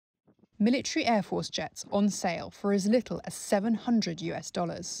military Air Force jets on sale for as little as $700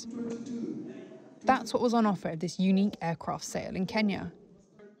 US. That's what was on offer at this unique aircraft sale in Kenya.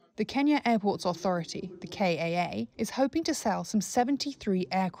 The Kenya Airports Authority, the KAA, is hoping to sell some 73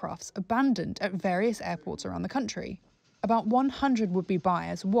 aircrafts abandoned at various airports around the country. About 100 would-be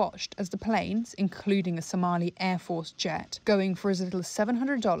buyers watched as the planes, including a Somali Air Force jet, going for as little as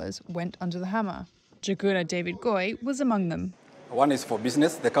 $700, went under the hammer. Jaguna David Goy was among them. One is for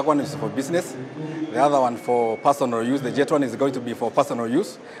business, the car one is for business, the other one for personal use, the jet one is going to be for personal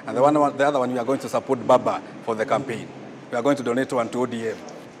use, and the other one we are going to support Baba for the campaign. We are going to donate one to ODM.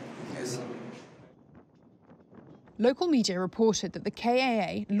 Yes. Local media reported that the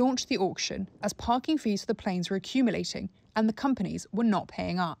KAA launched the auction as parking fees for the planes were accumulating and the companies were not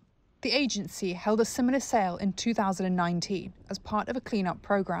paying up. The agency held a similar sale in 2019 as part of a clean-up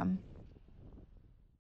programme.